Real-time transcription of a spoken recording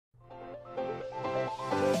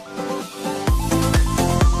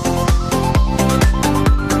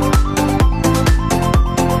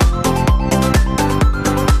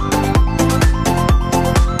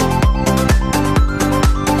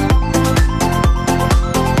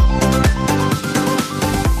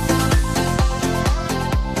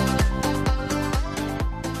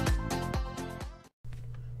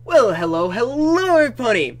Hello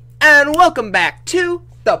everybody, and welcome back to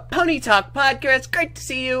the Pony Talk Podcast. Great to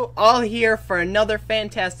see you all here for another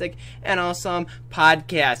fantastic and awesome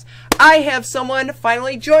podcast. I have someone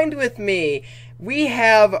finally joined with me. We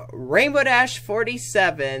have Rainbow Dash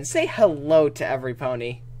 47. Say hello to every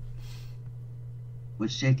pony.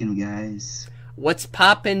 What's shaking, guys? What's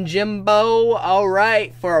poppin', Jimbo?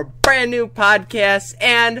 Alright, for a brand new podcast,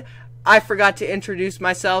 and I forgot to introduce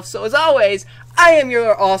myself, so as always, I am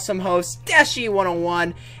your awesome host,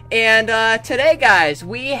 Dashy101, and today, guys,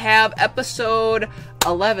 we have episode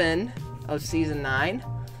 11 of season 9,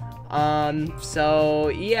 so,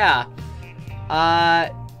 yeah,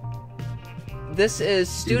 this is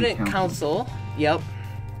Student Counsel, yep,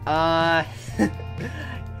 yeah,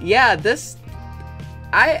 this,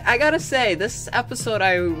 I gotta say, this episode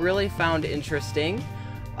I really found interesting,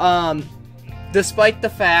 despite the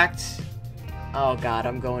fact, oh god,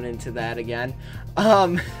 I'm going into that again,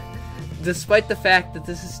 despite the fact that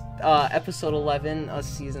this is, episode 11 of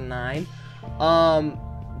season 9,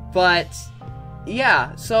 but,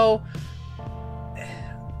 yeah, so,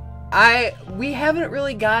 we haven't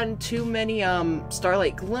really gotten too many,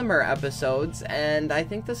 Starlight Glimmer episodes, and I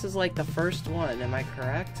think this is, like, the first one, am I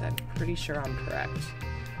correct? I'm pretty sure I'm correct,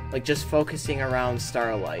 like, just focusing around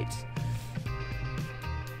Starlight.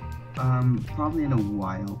 Probably in a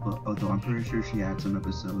while, but although I'm pretty sure she had some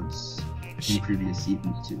episodes in previous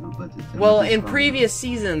seasons too, but... Well, in previous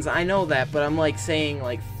seasons, I know that, but I'm, like, saying,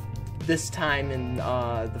 like, this time in,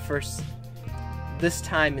 this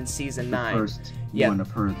time in season 9. The first one of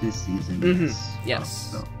her this season. Mm-hmm.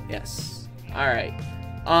 Yes. Yes. Alright.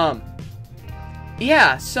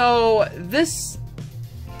 Yeah, so, this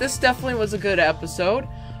definitely was a good episode,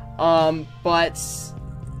 but,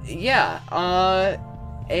 yeah,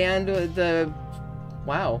 and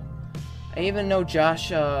wow, I even know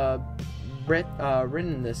Josh written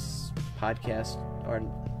this podcast, or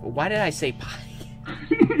why did I say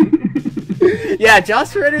yeah,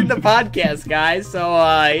 Josh written the podcast, guys. So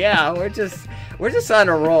yeah, we're just on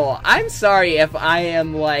a roll. I'm sorry if I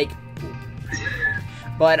am like,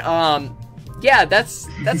 but yeah, that's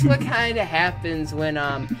what kind of happens when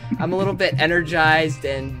I'm a little bit energized,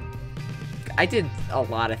 and I did a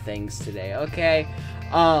lot of things today. Okay.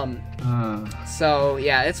 So,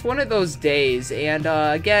 yeah, it's one of those days, and,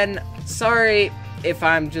 again, sorry if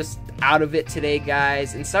I'm just out of it today,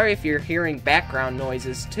 guys, and sorry if you're hearing background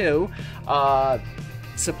noises, too.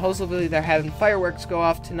 Supposedly they're having fireworks go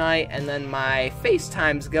off tonight, and then my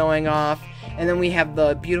FaceTime's going off, and then we have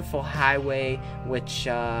the beautiful highway, which,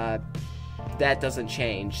 that doesn't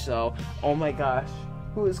change, so, oh my gosh,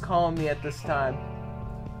 who is calling me at this time?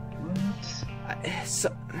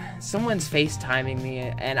 Someone's FaceTiming me,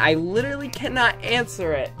 and I literally cannot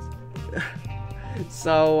answer it.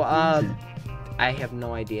 So, I have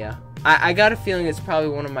no idea. I got a feeling it's probably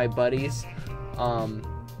one of my buddies.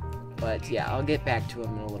 But yeah, I'll get back to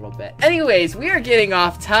him in a little bit. Anyways, we are getting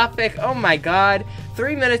off topic. Oh my god.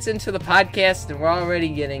 3 minutes into the podcast, and we're already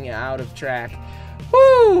getting out of track.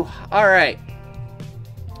 Woo! Alright.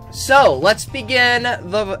 So, let's begin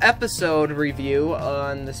the episode review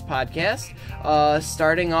on this podcast,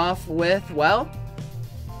 starting off with, well,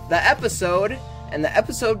 the episode, and the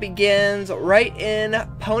episode begins right in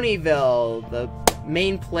Ponyville, the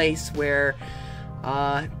main place where,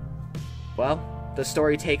 well, the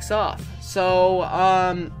story takes off.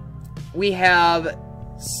 So, we have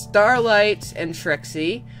Starlight and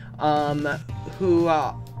Trixie, who,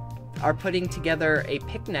 are putting together a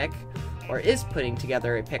picnic, or is putting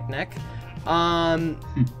together a picnic, and,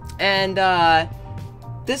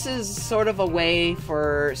 this is sort of a way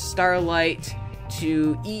for Starlight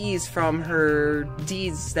to ease from her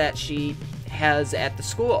deeds that she has at the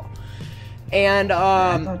school, and,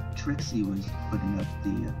 I thought Trixie was putting up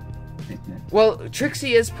the, picnic. Well,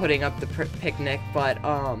 Trixie is putting up the picnic, but,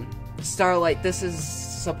 Starlight, this is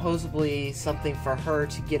supposedly something for her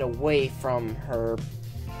to get away from her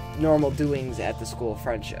normal doings at the School of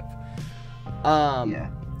Friendship. Yeah.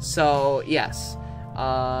 So, yes.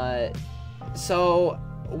 So,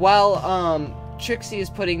 while, Trixie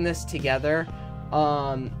is putting this together,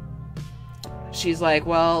 she's like,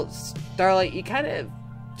 well, Starlight, you kind of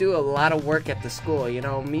do a lot of work at the school, you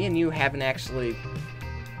know, me and you haven't actually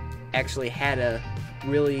had a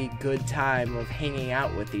really good time of hanging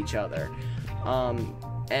out with each other.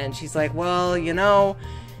 And she's like, well, you know,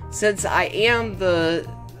 since I am the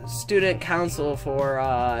student counsel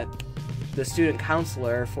for, the student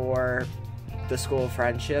counselor for the School of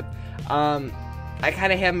Friendship, I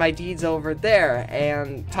kind of have my deeds over there,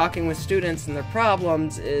 and talking with students and their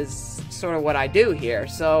problems is sort of what I do here,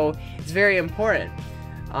 so it's very important.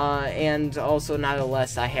 And also, not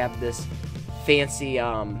less, I have this fancy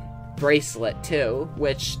bracelet too,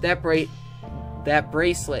 which that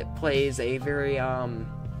bracelet plays a very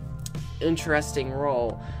interesting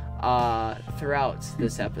role throughout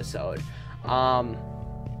this episode.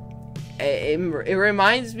 It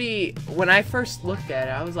reminds me, when I first looked at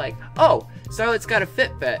it, I was like, oh, Starlight's got a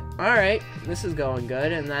Fitbit. Alright, this is going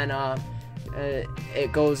good. And then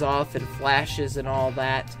it goes off and flashes and all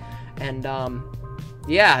that. And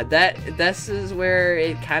yeah, this is where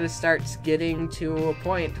it kind of starts getting to a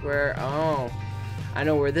point where, oh, I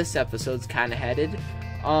know where this episode's kind of headed.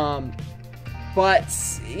 But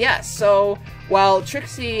yeah, so while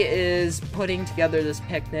Trixie is putting together this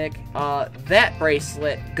picnic, that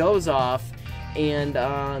bracelet goes off, and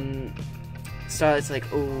Starlight's like,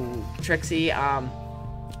 "Oh, Trixie, I'm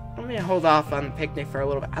gonna hold off on the picnic for a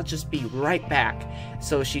little bit. I'll just be right back."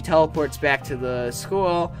 So she teleports back to the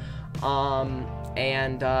school,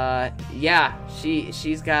 and yeah,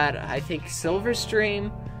 she's got, I think,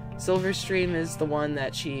 Silverstream. Silverstream is the one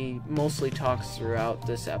that she mostly talks throughout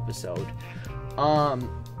this episode.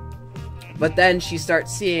 But then she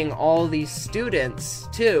starts seeing all these students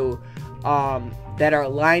too, that are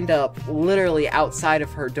lined up literally outside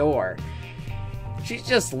of her door. She's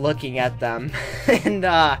just looking at them, and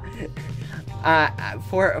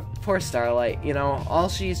poor Starlight, you know, all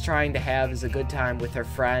she's trying to have is a good time with her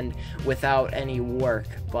friend without any work.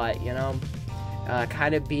 But, you know,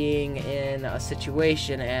 kind of being in a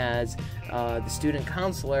situation as the student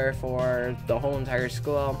counselor for the whole entire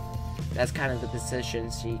school, that's kind of the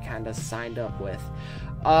position she kind of signed up with.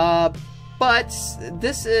 But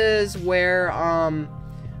this is where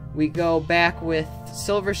we go back with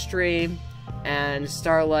Silverstream and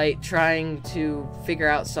Starlight trying to figure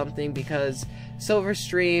out something, because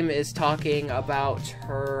Silverstream is talking about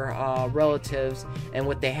her relatives and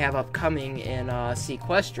what they have upcoming in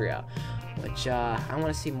Sequestria, which I want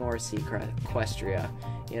to see more Sequestria.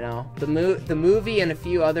 You know, the movie and a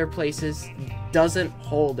few other places doesn't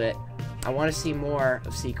hold it. I want to see more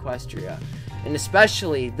of Sequestria, and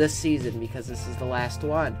especially this season, because this is the last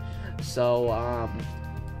one. So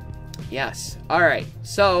yes. Alright,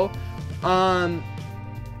 so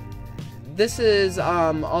this is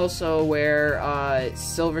also where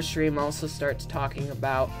Silverstream also starts talking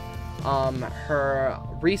about her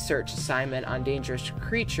research assignment on dangerous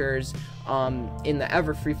creatures in the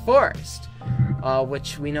Everfree Forest,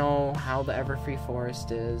 which we know how the Everfree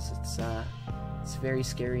Forest is. It's very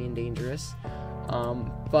scary and dangerous.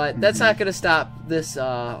 But that's not going to stop this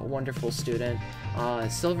wonderful student.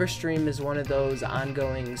 Silverstream is one of those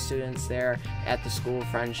ongoing students there at the School of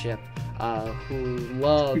Friendship who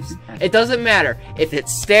loves... It doesn't matter. If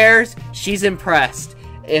it's stairs, she's impressed.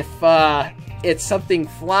 If it's something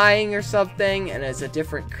flying or something and it's a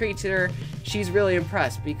different creature, she's really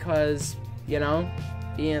impressed, because, you know,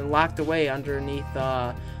 being locked away underneath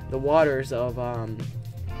the waters of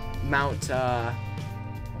Mount... oh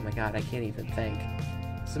my god, I can't even think.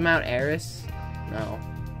 Is it Mount Eris? No.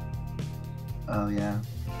 Oh, yeah.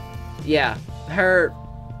 Yeah, her...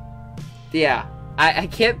 Yeah, I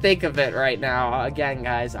can't think of it right now. Again,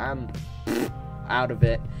 guys, I'm out of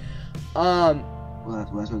it. Well,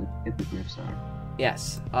 that's where the hippogriffs are.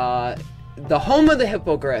 Yes. The home of the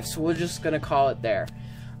hippogriffs. We're just gonna call it there.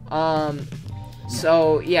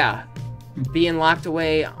 So, yeah. Being locked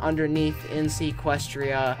away underneath in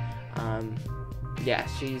Sequestria. Yeah,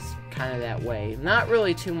 she's kind of that way. Not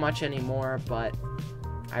really too much anymore, but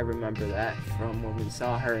I remember that from when we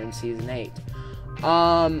saw her in Season 8.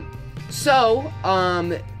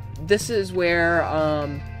 This is where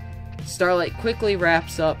Starlight quickly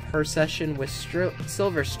wraps up her session with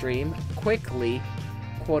Silverstream. Quickly,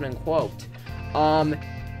 quote-unquote.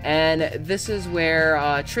 And this is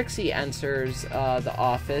where Trixie enters the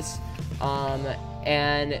office.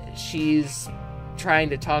 And she's trying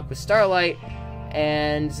to talk with Starlight,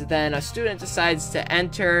 and then a student decides to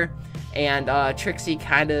enter, and Trixie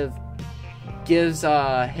kind of gives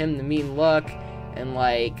him the mean look, and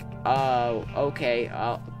like, okay,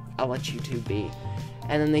 I'll let you two be.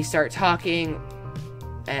 And then they start talking,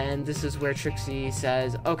 and this is where Trixie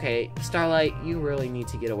says, okay, Starlight, you really need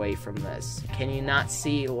to get away from this. Can you not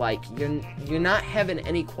see, like, you're not having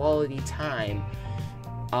any quality time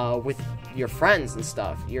with your friends and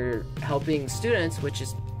stuff. You're helping students, which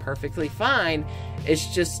is perfectly fine. It's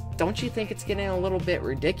just, don't you think it's getting a little bit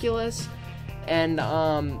ridiculous? And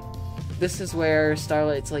this is where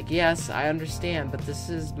Starlight's like, yes, I understand, but this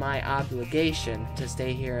is my obligation to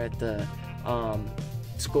stay here at the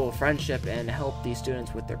School of Friendship and help these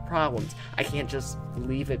students with their problems. I can't just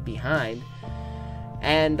leave it behind.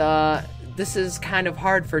 And this is kind of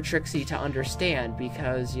hard for Trixie to understand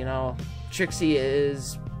because, you know, Trixie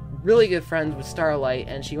is really good friends with Starlight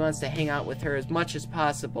and she wants to hang out with her as much as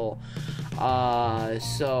possible.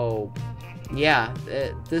 So yeah,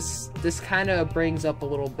 this kind of brings up a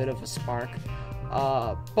little bit of a spark.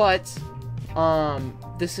 But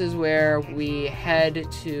this is where we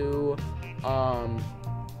head to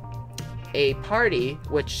a party,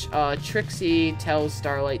 which Trixie tells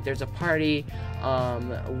Starlight there's a party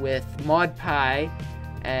with Maud Pie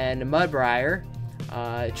and Mudbriar,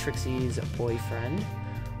 Trixie's boyfriend.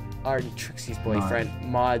 Or Trixie's boyfriend,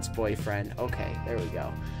 Maud's boyfriend. Okay, there we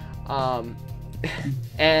go.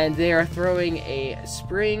 And they are throwing a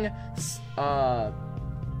spring... I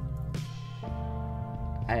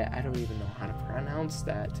don't even know how to pronounce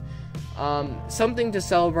that. Something to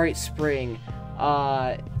celebrate spring.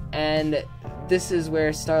 And this is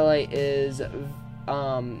where Starlight is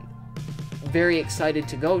very excited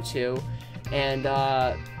to go to. And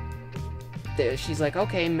she's like,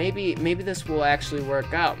 okay, maybe this will actually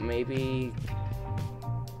work out. Maybe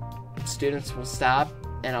students will stop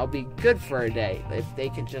and I'll be good for a day. If they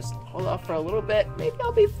could just hold off for a little bit, maybe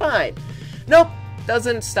I'll be fine. Nope,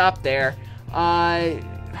 doesn't stop there.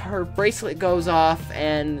 Her bracelet goes off,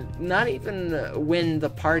 and not even when the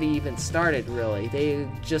party even started, really. They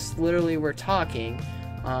just literally were talking.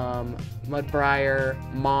 Mudbriar,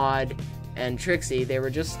 Maud, and Trixie, they were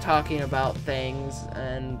just talking about things,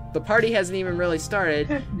 and the party hasn't even really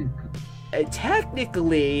started.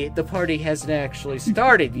 Technically, the party hasn't actually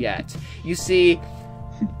started yet. You see,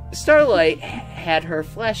 Starlight had her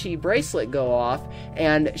flashy bracelet go off,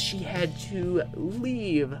 and she had to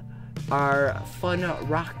leave our fun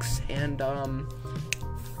rocks and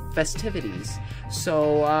festivities.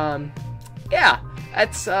 So yeah,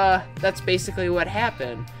 that's basically what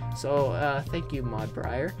happened. So thank you,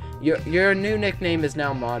 Mudbriar. Your new nickname is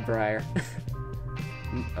now Mudbriar.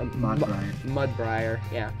 Mudbriar. Mudbriar.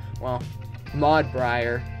 Yeah. Well,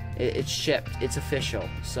 Mudbriar. It's shipped. It's official.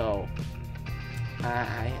 So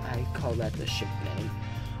I call that the ship name.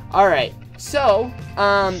 All right. So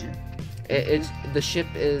the ship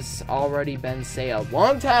is already been sailed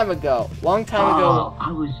long time ago. Oh,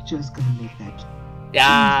 I was just gonna make that.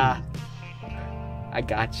 Yeah, I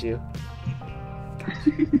got you.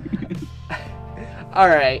 All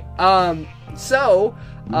right. So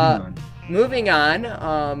moving on.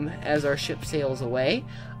 As our ship sails away,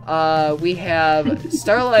 we have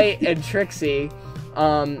Starlight and Trixie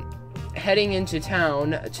heading into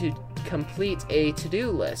town to complete a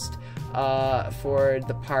to-do list for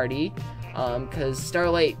the party. Because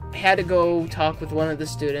Starlight had to go talk with one of the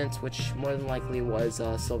students, which more than likely was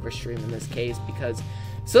Silverstream in this case, because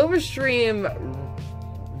Silverstream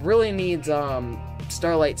really needs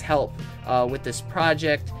Starlight's help with this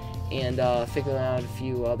project and figuring out a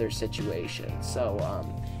few other situations. So,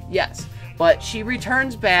 yes. But she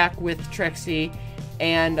returns back with Trixie,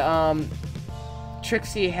 and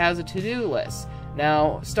Trixie has a to-do list.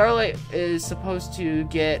 Now, Starlight is supposed to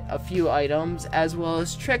get a few items, as well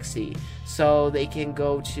as Trixie, so they can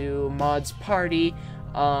go to Maud's party,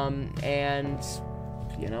 and,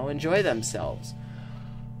 you know, enjoy themselves.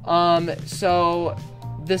 So,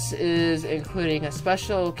 this is including a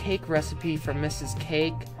special cake recipe from Mrs.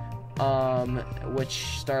 Cake, which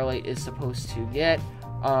Starlight is supposed to get.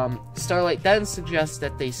 Starlight then suggests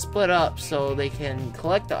that they split up so they can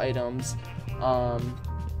collect the items,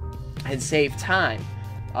 and save time.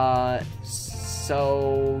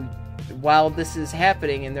 So while this is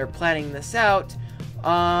happening and they're planning this out,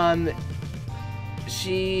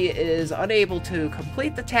 she is unable to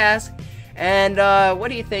complete the task, and what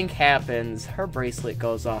do you think happens? Her bracelet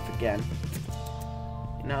goes off again.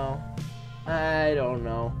 No, I don't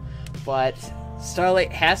know, but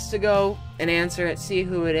Starlight has to go and answer it, see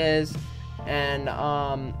who it is, and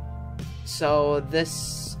so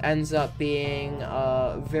this ends up being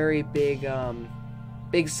a very big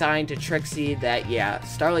sign to Trixie that, yeah,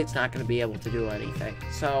 Starlight's not going to be able to do anything.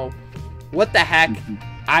 So, what the heck?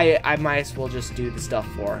 I might as well just do the stuff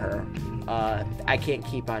for her. I can't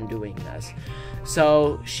keep on doing this.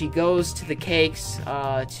 So, she goes to the cakes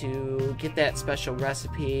to get that special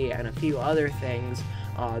recipe and a few other things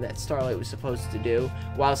that Starlight was supposed to do,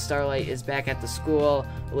 while Starlight is back at the school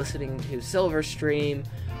listening to Silverstream.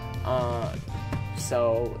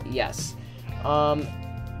 So, yes.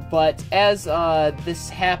 But as this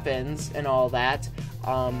happens and all that,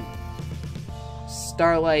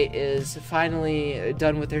 Starlight is finally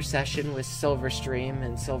done with her session with Silverstream,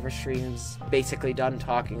 and Silverstream's basically done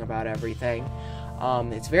talking about everything.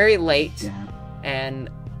 It's very late, Dab. and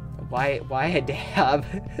why a dab?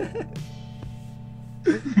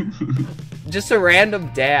 Just a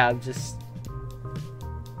random dab, just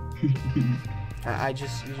You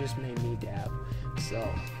just made me dab. So,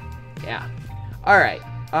 yeah. Alright.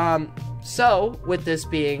 So, with this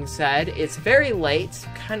being said, it's very late,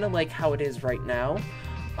 kind of like how it is right now.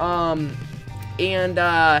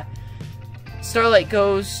 Starlight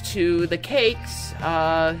goes to the Cakes,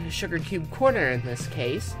 Sugar Cube Corner in this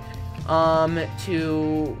case,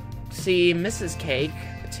 to see Mrs. Cake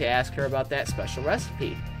to ask her about that special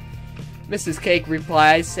recipe. Mrs. Cake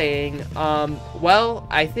replies saying, well,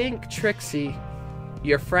 I think Trixie,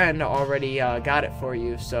 your friend, already got it for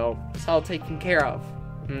you, so it's all taken care of.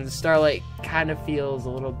 And Starlight kind of feels a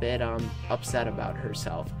little bit upset about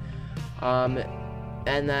herself.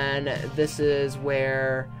 And then this is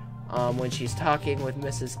where, when she's talking with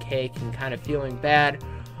Mrs. Cake and kind of feeling bad,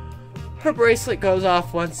 her bracelet goes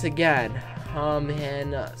off once again.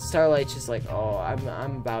 And Starlight's just like, oh,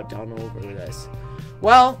 I'm about done over this.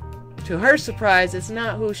 Well, to her surprise, it's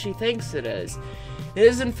not who she thinks it is. It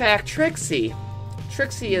is, in fact, Trixie.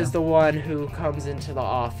 Trixie is the one who comes into the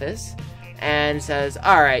office and says,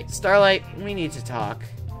 alright, Starlight, we need to talk.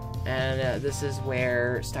 And this is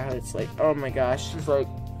where Starlight's like, oh my gosh. She's like,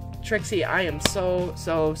 Trixie, I am so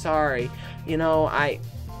sorry. You know,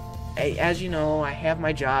 as you know, I have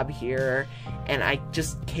my job here, and I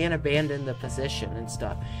just can't abandon the position and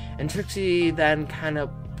stuff. And Trixie then kind of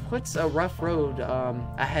puts a rough road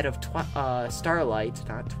ahead of Starlight,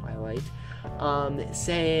 not Twilight,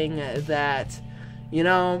 saying that, you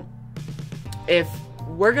know, if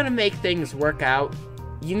we're gonna make things work out,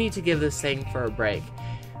 you need to give this thing for a break.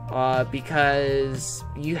 Because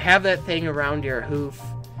you have that thing around your hoof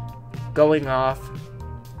going off,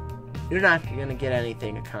 you're not gonna get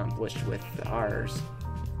anything accomplished with ours,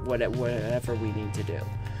 whatever we need to do.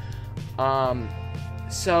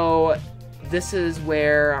 So this is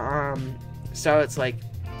where Starlight's like,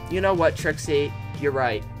 you know what, Trixie, you're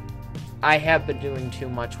right. I have been doing too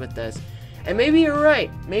much with this. And maybe you're right.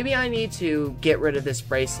 Maybe I need to get rid of this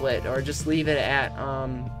bracelet or just leave it at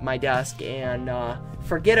my desk and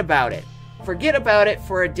forget about it. Forget about it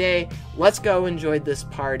for a day. Let's go enjoy this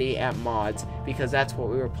party at Maud's, because that's what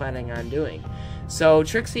we were planning on doing. So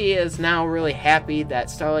Trixie is now really happy that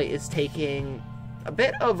Starlight is taking a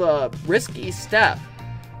bit of a risky step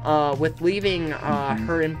with leaving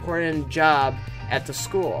her important job at the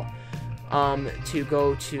school to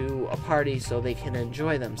go to a party so they can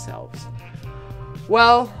enjoy themselves.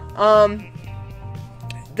 Well,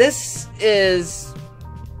 this is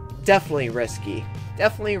definitely risky.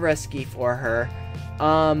 Definitely risky for her.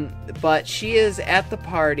 But she is at the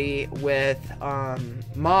party with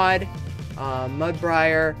Maud,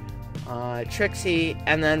 Mudbriar, Trixie,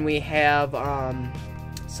 and then we have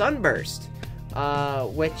Sunburst,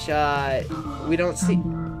 which we don't see.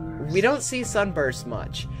 We don't see Sunburst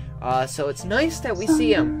much. So it's nice that we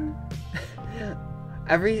see him.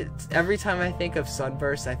 Every time I think of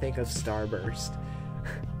Sunburst, I think of Starburst.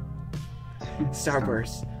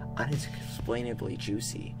 Starburst, unexplainably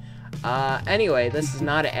juicy. Anyway, this is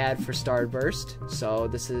not an ad for Starburst, so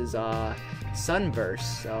this is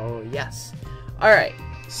Sunburst. So yes. All right.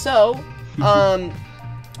 So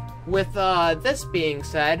with this being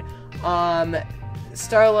said,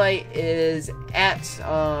 Starlight is at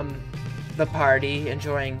the party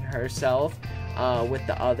enjoying herself with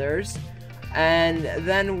the others. And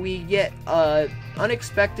then we get a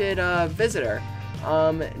unexpected visitor.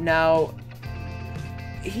 Now,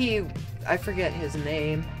 I forget his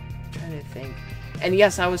name. I'm trying to think. And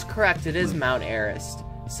yes, I was correct. It is Mount Arist.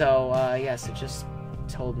 So yes, it just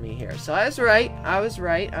told me here. So I was right. I was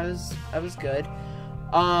good.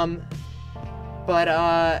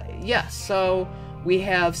 Yeah. So we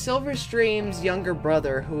have Silverstream's younger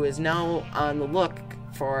brother, who is now on the look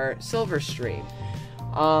for Silverstream.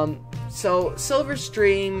 So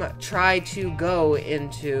Silverstream tried to go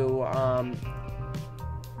into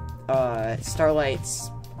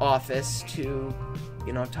Starlight's office to,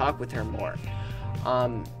 talk with her more.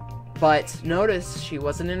 But notice she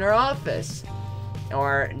wasn't in her office,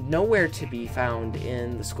 or nowhere to be found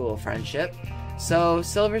in the School of Friendship. So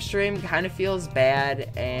Silverstream kind of feels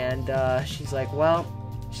bad, and she's like,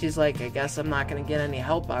 I guess I'm not going to get any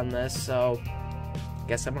help on this, so I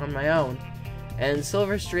guess I'm on my own. And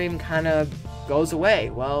Silverstream kind of goes away.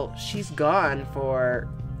 Well, she's gone for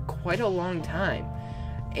quite a long time.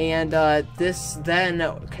 And this then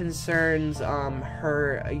concerns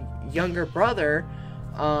her younger brother,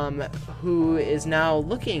 who is now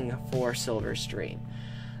looking for Silverstream.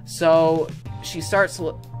 So he starts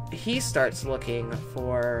looking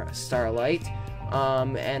for Starlight,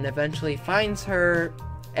 and eventually finds her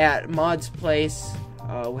at Maud's place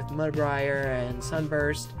with Mudbriar and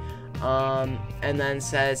Sunburst. And then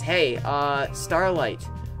says, hey, Starlight,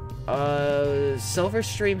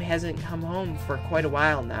 Silverstream hasn't come home for quite a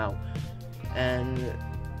while now. And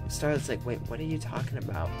Starlight's like, wait, what are you talking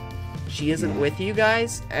about? She isn't with you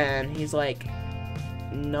guys? And he's like,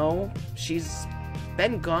 no, she's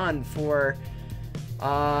been gone for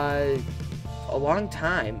a long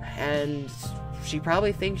time, and she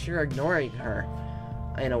probably thinks you're ignoring her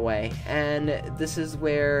in a way. And this is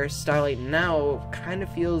where Starlight now kind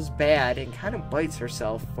of feels bad and kind of bites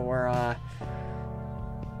herself for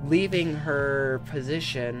leaving her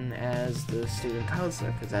position as the student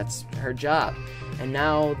counselor, because that's her job. And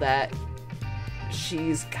now that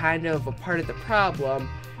she's kind of a part of the problem,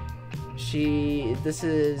 this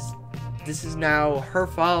is now her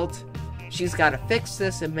fault. She's got to fix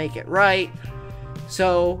this and make it right.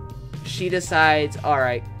 So she decides,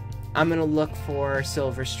 alright, I'm gonna look for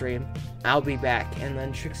Silverstream. I'll be back. And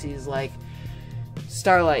then Trixie's like,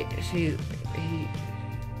 Starlight,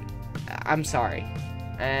 I'm sorry.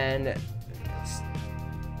 And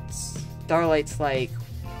Starlight's like,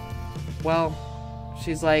 well,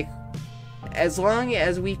 she's like, as long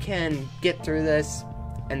as we can get through this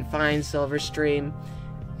and find Silverstream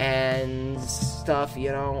and stuff,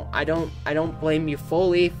 you know, I don't blame you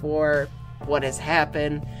fully for what has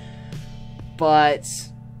happened, but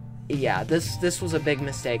yeah, this was a big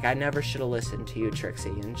mistake. I never should have listened to you, Trixie.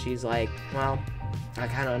 And she's like, well, I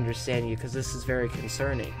kind of understand you, because this is very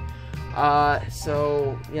concerning.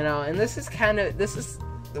 So, you know, and this is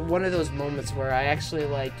one of those moments where I actually,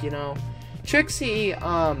 like, you know, Trixie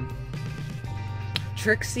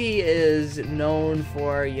is known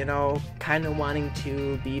for, you know, kind of wanting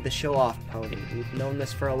to be the show-off pony. We've known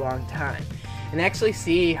this for a long time. And actually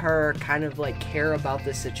see her kind of, like, care about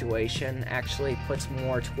the situation actually puts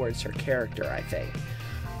more towards her character, I think.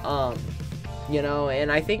 You know, and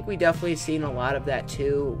I think we definitely seen a lot of that,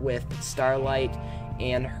 too, with Starlight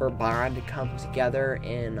and her bond come together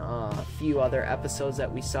in a few other episodes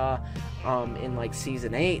that we saw in, like,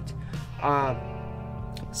 Season 8.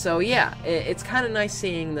 So yeah, it's kind of nice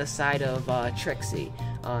seeing the side of Trixie,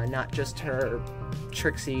 not just her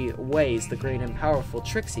Trixie ways, the great and powerful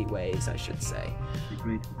Trixie ways, I should say.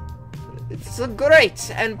 It's a great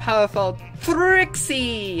and powerful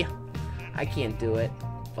Trixie! I can't do it,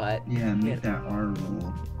 but... Yeah, make that R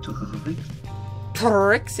roll.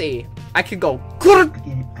 Trixie! I could go,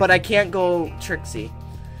 but I can't go Trixie.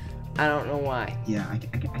 I don't know why. Yeah, I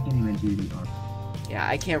can't even do the R. Yeah,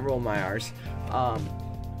 I can't roll my R's.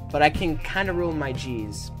 But I can kind of roll my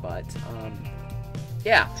G's, but,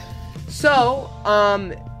 yeah. So,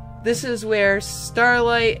 this is where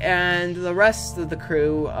Starlight and the rest of the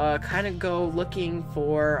crew, kind of go looking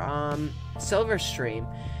for, Silverstream.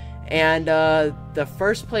 And, the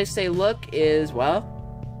first place they look is, well,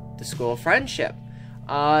 the School of Friendship.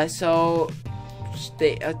 So,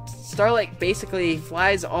 Starlight basically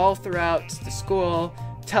flies all throughout the school,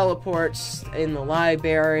 teleports in the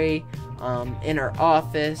library, in her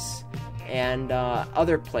office, and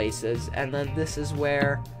other places. And then this is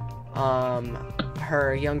where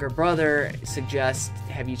her younger brother suggests,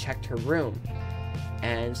 have you checked her room?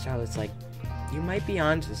 And Starlight's like, you might be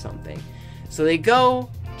onto something. So they go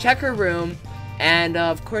check her room, and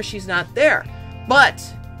of course she's not there. But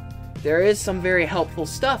there is some very helpful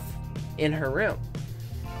stuff in her room.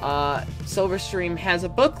 Silverstream has a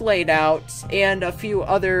book laid out and a few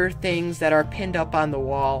other things that are pinned up on the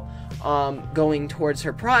wall, going towards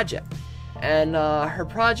her project. And her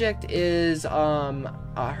project is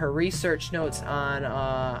her research notes on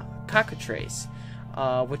cockatrice,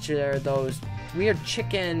 which are those weird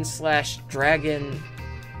chicken/dragon,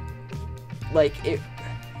 like,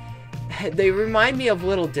 they remind me of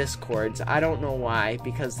little discords. I don't know why,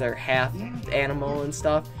 because they're half animal and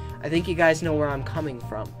stuff. I think you guys know where I'm coming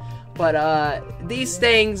from. But these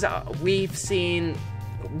things we've seen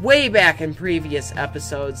way back in previous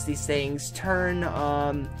episodes. These things turn,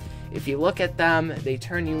 if you look at them, they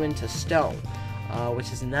turn you into stone,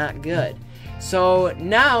 which is not good. So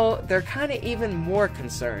now they're kind of even more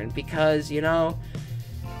concerned, because, you know,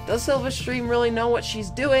 does Silverstream really know what she's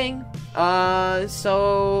doing?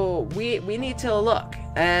 So we need to look.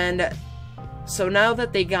 And so now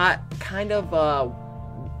that they got kind of a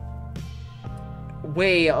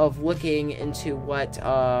way of looking into what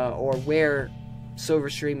or where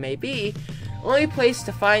Silverstream may be, the only place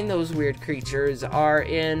to find those weird creatures are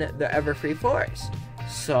in the Everfree Forest.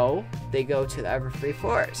 So they go to the Everfree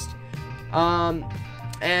Forest.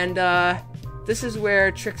 This is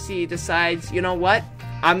where Trixie decides, you know what?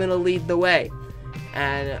 I'm gonna lead the way.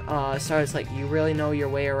 And Starlight's like, you really know your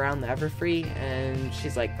way around the Everfree? And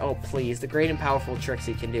she's like, oh please, the great and powerful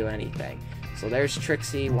Trixie can do anything. So there's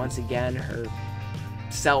Trixie once again, her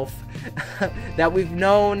self that we've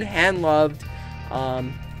known and loved,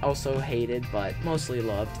 also hated, but mostly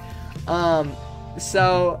loved.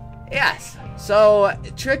 So yes, so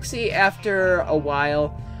Trixie, after a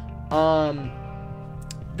while,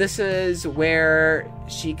 this is where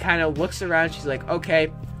she kind of looks around. She's like,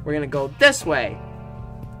 okay, we're gonna go this way.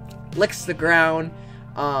 Licks the ground,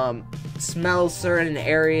 smells certain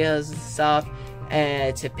areas and stuff,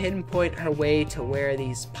 and to pinpoint her way to where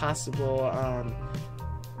these possible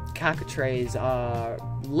cockatrices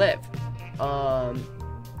live.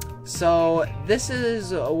 So this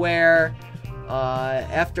is where,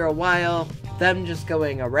 after a while, them just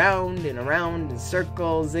going around and around in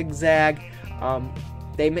circles, zigzag,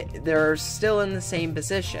 they're still in the same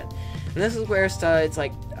position. And this is where it's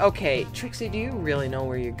like, okay, Trixie, do you really know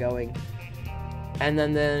where you're going? And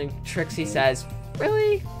then Trixie says,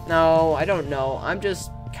 really? No, I don't know. I'm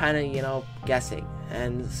just kind of, guessing.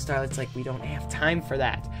 And Starlight's like, we don't have time for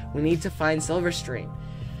that. We need to find Silverstream.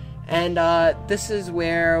 And this is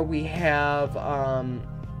where we have,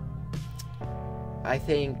 I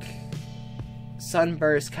think,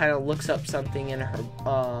 Sunburst kind of looks up something in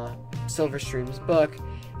her Silverstream's book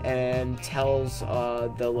and tells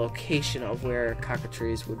the location of where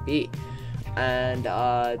cockatrices would be. And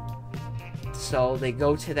so they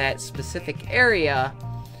go to that specific area,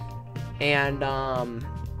 and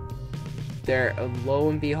there, lo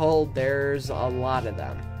and behold, there's a lot of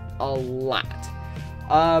them. A lot.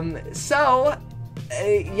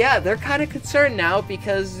 Yeah, they're kind of concerned now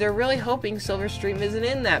because they're really hoping Silverstream isn't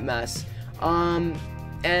in that mess.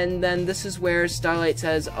 And then this is where Starlight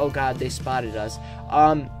says, oh god, they spotted us.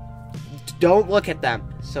 Don't look at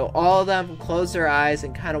them. So all of them close their eyes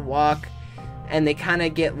and kind of walk, and they kind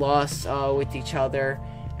of get lost with each other,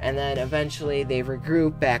 and then eventually they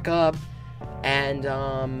regroup back up, and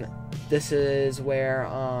this is where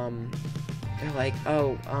they're like,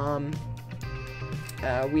 oh,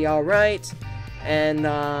 we all right? And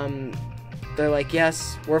they're like,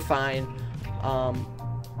 yes, we're fine,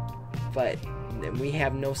 but we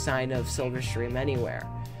have no sign of Silverstream anywhere.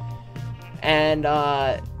 And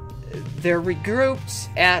they're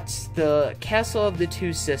regrouped at the Castle of the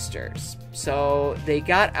Two Sisters. So they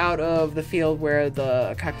got out of the field where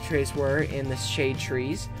the cockatrices were in the shade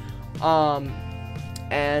trees,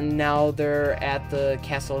 and now they're at the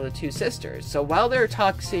Castle of the Two Sisters. So while they're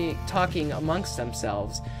talking amongst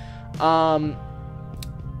themselves, one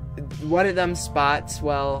of them spots,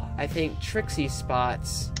 well, I think Trixie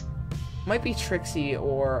spots, might be Trixie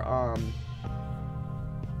or, I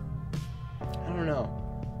don't know.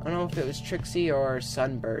 I don't know if it was Trixie or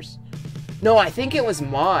Sunburst. No, I think it was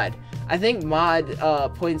Maud. I think Maud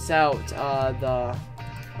points out the...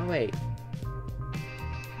 Oh, wait.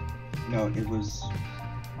 No, it was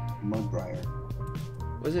Mudbriar.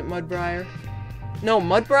 Was it Mudbriar? No,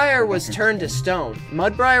 Mudbriar was turned to stone.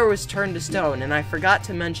 Mudbriar was turned to stone, and I forgot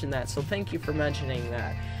to mention that, so thank you for mentioning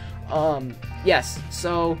that. Yes,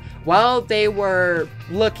 so while they were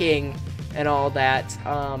looking and all that,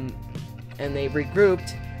 and they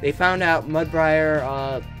regrouped, they found out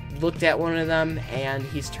Mudbriar looked at one of them, and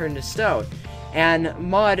he's turned to stone. And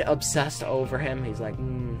Maud obsessed over him. He's like,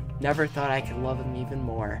 never thought I could love him even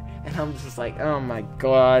more. And I'm just like, oh my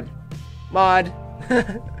god. Maud.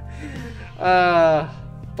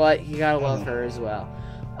 But you gotta love her as well.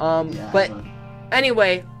 But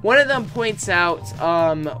anyway, one of them points out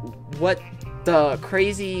what the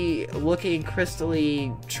crazy looking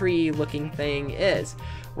crystally tree looking thing is,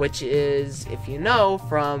 which is, if you know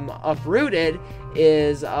from Uprooted,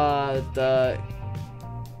 is the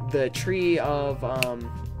tree of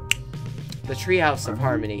the treehouse of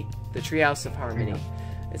harmony. The treehouse of harmony.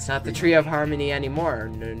 It's not the tree of harmony anymore.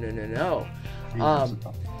 No.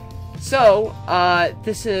 So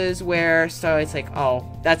this is where Starlight's like,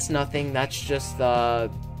 oh, that's nothing. That's just the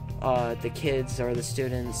kids or the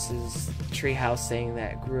students' treehouse thing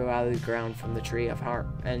that grew out of the ground from the tree of heart.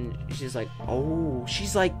 And she's like, oh,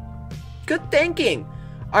 she's like, good thinking.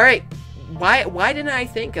 All right, why didn't I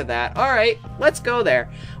think of that? All right, let's go there.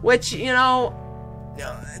 Which, you know,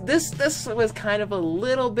 this was kind of a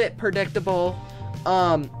little bit predictable.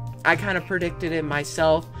 I kind of predicted it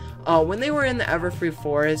myself. When they were in the Everfree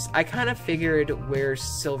Forest, I kind of figured where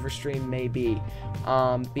Silverstream may be,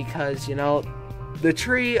 because, you know, the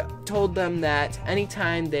tree told them that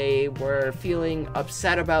anytime they were feeling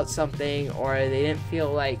upset about something, or they didn't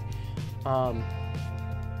feel like,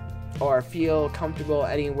 or feel comfortable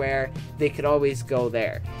anywhere, they could always go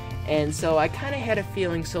there. And so I kind of had a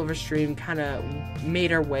feeling Silverstream kind of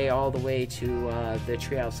made her way all the way to the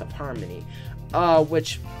Treehouse of Harmony,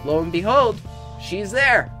 which, lo and behold, she's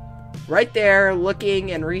there. right there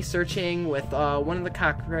looking and researching with one of the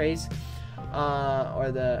cockatrices,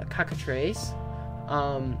 or the cockatrices.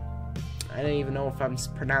 I don't even know if I'm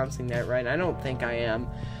pronouncing that right. I don't think I am.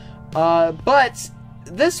 But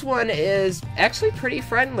this one is actually pretty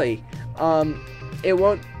friendly. It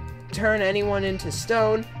won't turn anyone into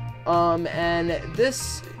stone. And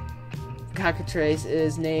this cockatrice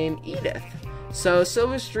is named Edith. So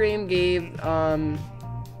Silverstream gave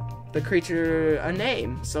the creature a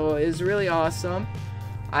name. So it was really awesome,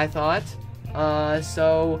 I thought.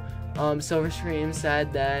 Silverstream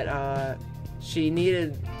said that she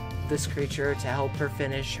needed this creature to help her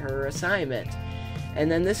finish her assignment. And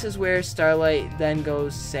then this is where Starlight then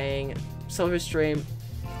goes saying, Silverstream,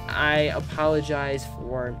 I apologize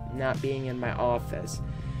for not being in my office.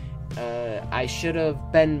 I should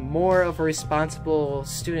have been more of a responsible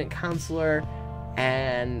student counselor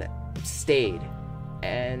and stayed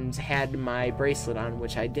and had my bracelet on,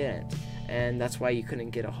 which I didn't. And that's why you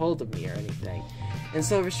couldn't get a hold of me or anything. And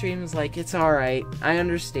Silverstream was like, it's alright, I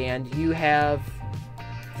understand. You have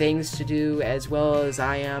things to do as well as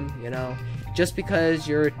I am, you know. Just because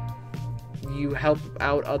you help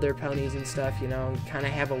out other ponies and stuff, you know, you kind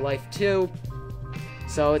of have a life too.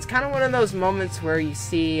 So it's kind of one of those moments where you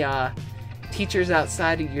see teachers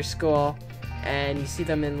outside of your school, and you see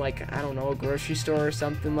them in, like, I don't know, a grocery store or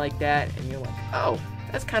something like that, and you're like, oh,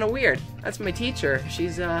 that's kind of weird. That's my teacher. She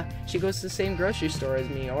goes to the same grocery store as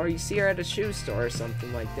me. Or you see her at a shoe store or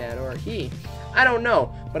something like that. Or he. I don't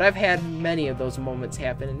know. But I've had many of those moments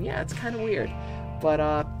happen, and yeah, it's kind of weird. But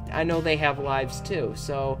I know they have lives too.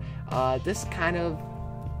 So this kind of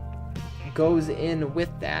goes in with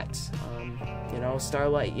that. You know,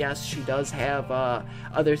 Starlight, yes, she does have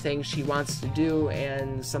other things she wants to do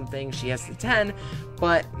and some things she has to attend.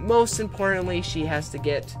 But most importantly, she has to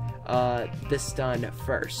get this done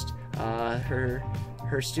first. Her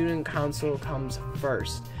student council comes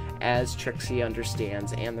first, as Trixie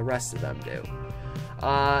understands, and the rest of them do.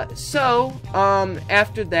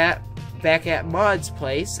 After that, back at Maud's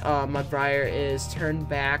place, Mudbriar is turned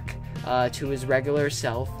back to his regular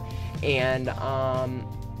self, and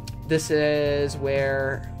this is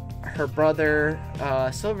where her brother,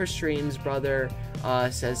 Silverstream's brother,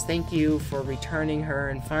 says thank you for returning her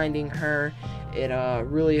and finding her. I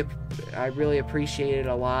really appreciate it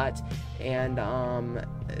a lot. And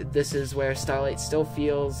this is where Starlight still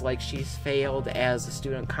feels like she's failed as a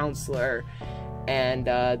student counselor. And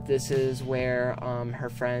this is where her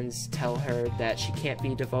friends tell her that she can't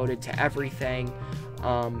be devoted to everything.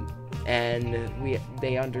 And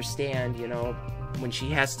they understand, you know, when she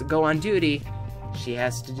has to go on duty, she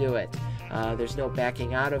has to do it. There's no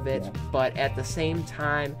backing out of it. Yeah. But at the same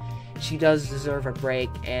time, she does deserve a break,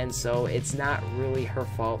 and so it's not really her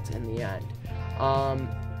fault in the end.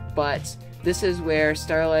 But this is where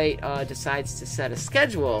Starlight decides to set a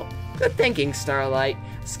schedule. Good thinking, Starlight.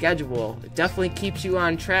 Schedule. It definitely keeps you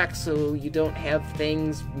on track so you don't have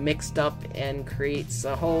things mixed up and creates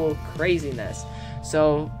a whole craziness.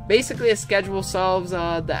 So basically a schedule solves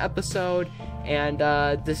the episode, and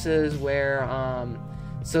this is where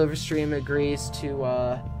Silverstream agrees to...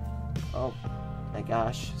 oh my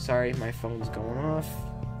gosh, sorry, my phone's going off.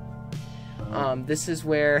 This is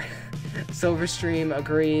where Silverstream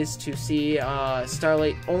agrees to see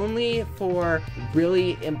Starlight only for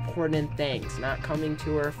really important things, not coming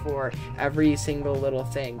to her for every single little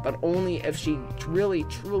thing, but only if she really,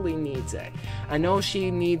 truly needs it. I know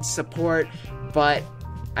she needs support, but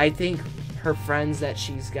I think her friends that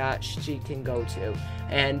she's got, she can go to.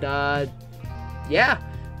 And, yeah.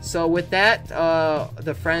 So with that,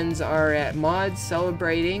 the friends are at Maud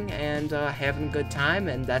celebrating and having a good time,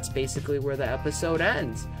 and that's basically where the episode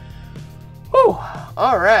ends. Whew!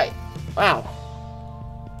 Alright. Wow.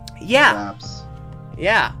 Yeah. Claps.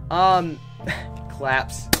 Yeah.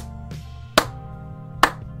 Claps.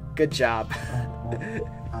 Good job.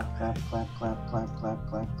 Clap, clap, clap, clap, clap, clap,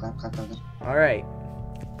 clap, clap, clap, clap. Alright.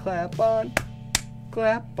 Clap on.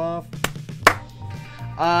 Clap off.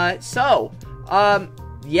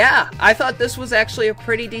 Yeah, I thought this was actually a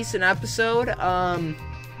pretty decent episode. It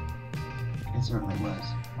certainly was.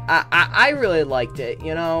 I really liked it,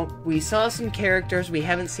 you know. We saw some characters we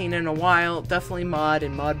haven't seen in a while. Definitely Maud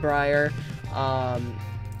and Mudbriar.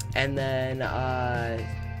 And then,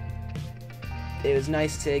 it was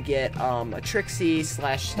nice to get a Trixie /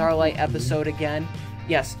 Starlight episode again.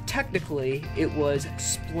 Yes, technically, it was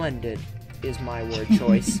splendid, is my word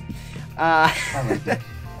choice. I like it.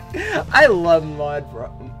 I love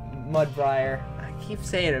Mudbriar. I keep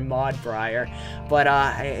saying it, Mudbriar. But,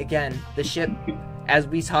 again, the ship, as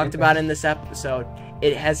we talked about in this episode,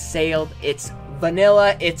 it has sailed. It's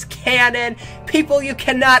vanilla. It's canon. People, you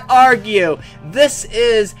cannot argue. This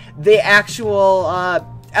is the actual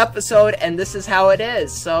episode, and this is how it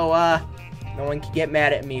is. So, no one can get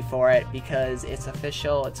mad at me for it because it's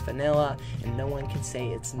official, it's vanilla, and no one can say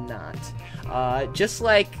it's not. Just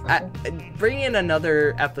like bringing in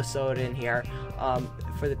another episode in here,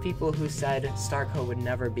 for the people who said Starco would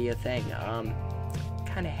never be a thing,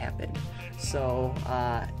 kind of happened. So,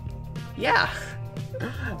 yeah.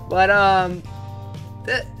 But,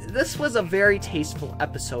 this was a very tasteful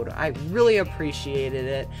episode. I really appreciated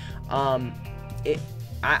it.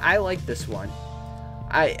 I like this one.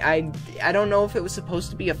 I don't know if it was supposed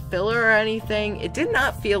to be a filler or anything. It did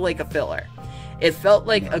not feel like a filler. It felt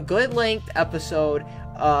like a good length episode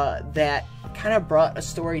that kind of brought a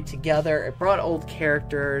story together. It brought old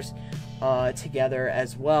characters together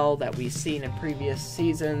as well that we've seen in previous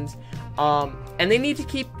seasons. And they need to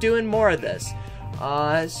keep doing more of this.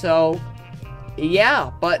 So,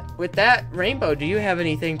 yeah. But with that, Rainbow, do you have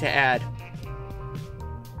anything to add?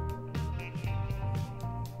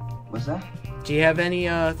 What's that? Do you have any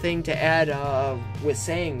thing to add with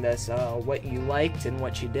saying this? What you liked and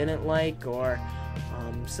what you didn't like, or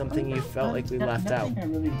something you felt like we left out?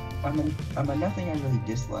 Nothing I really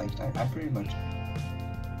disliked. I pretty much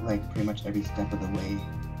like pretty much every step of the way.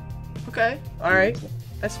 Okay, all right,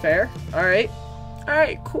 that's fair. All right,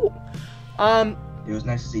 cool. It was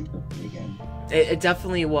nice to see Toby again. It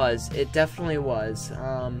definitely was. It definitely was.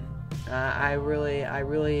 I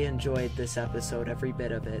really enjoyed this episode, every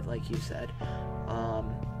bit of it, like you said.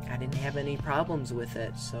 I didn't have any problems with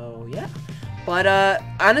it, so yeah. But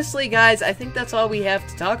honestly, guys, I think that's all we have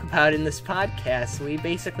to talk about in this podcast. We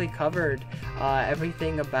basically covered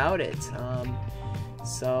everything about it.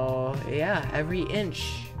 So yeah, every inch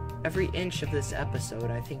of this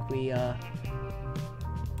episode, I think we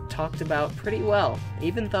talked about pretty well,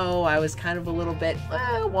 even though I was kind of a little bit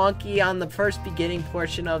wonky on the first beginning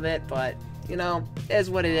portion of it, but you know, it is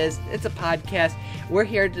what it is. It's a podcast. We're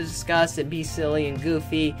here to discuss and be silly and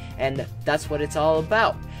goofy, and that's what it's all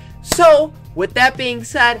about. So, with that being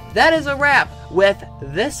said, that is a wrap with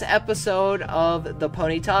this episode of the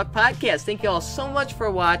Pony Talk Podcast. Thank you all so much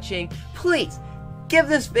for watching. Please give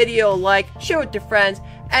this video a like, share with your friends,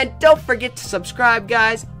 and don't forget to subscribe,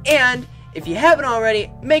 guys. And if you haven't already,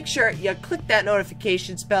 make sure you click that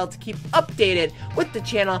notifications bell to keep updated with the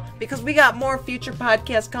channel, because we got more future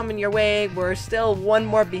podcasts coming your way. We're still one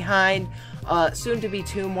more behind, soon to be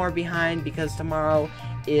 2 more behind, because tomorrow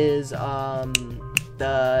is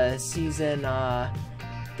the season,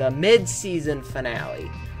 the mid-season finale.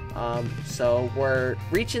 So we're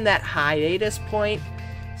reaching that hiatus point.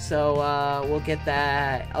 So we'll get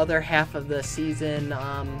that other half of the season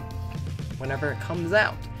whenever it comes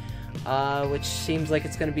out. Which seems like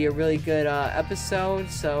it's going to be a really good episode.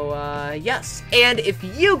 So yes, and if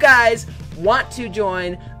you guys want to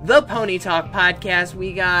join the Pony Talk Podcast,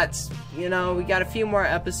 we got a few more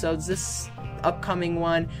episodes. This upcoming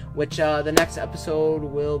one, which the next episode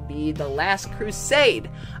will be The Last Crusade,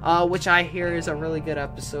 which I hear is a really good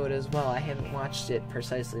episode as well. I haven't watched it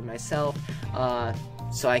precisely myself,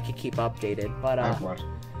 so I could keep updated. But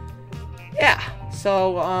yeah,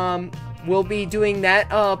 so we'll be doing that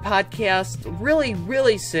podcast really,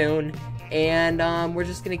 really soon, and we're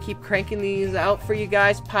just gonna keep cranking these out for you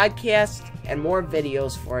guys, podcasts and more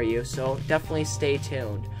videos for you, so definitely stay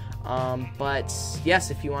tuned. But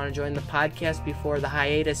yes, if you want to join the podcast before the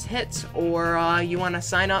hiatus hits, or you want to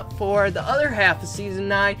sign up for the other half of Season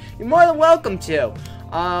 9, you're more than welcome to.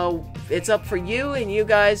 It's up for you and you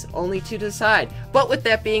guys only to decide. But with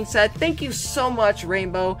that being said, thank you so much,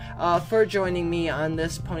 Rainbow, for joining me on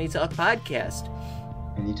this Pony Talk podcast.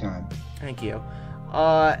 Anytime. Thank you.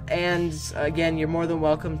 And again, you're more than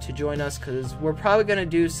welcome to join us, because we're probably going to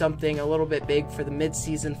do something a little bit big for the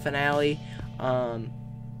mid-season finale,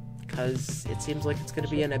 because it seems like it's going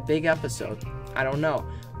to be in a big episode. I don't know.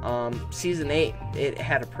 Season 8, it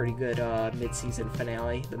had a pretty good mid-season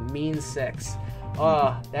finale, the Mean Six.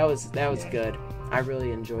 That was good. I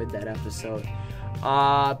really enjoyed that episode.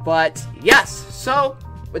 But yes, so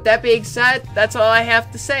with that being said, that's all I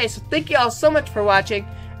have to say. So thank you all so much for watching,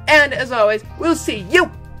 and as always, we'll see you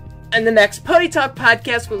in the next Pony Talk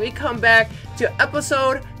podcast, where we come back to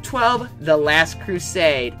episode 12, The Last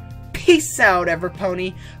Crusade. Peace out,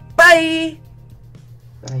 Everpony. Bye!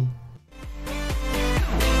 Bye.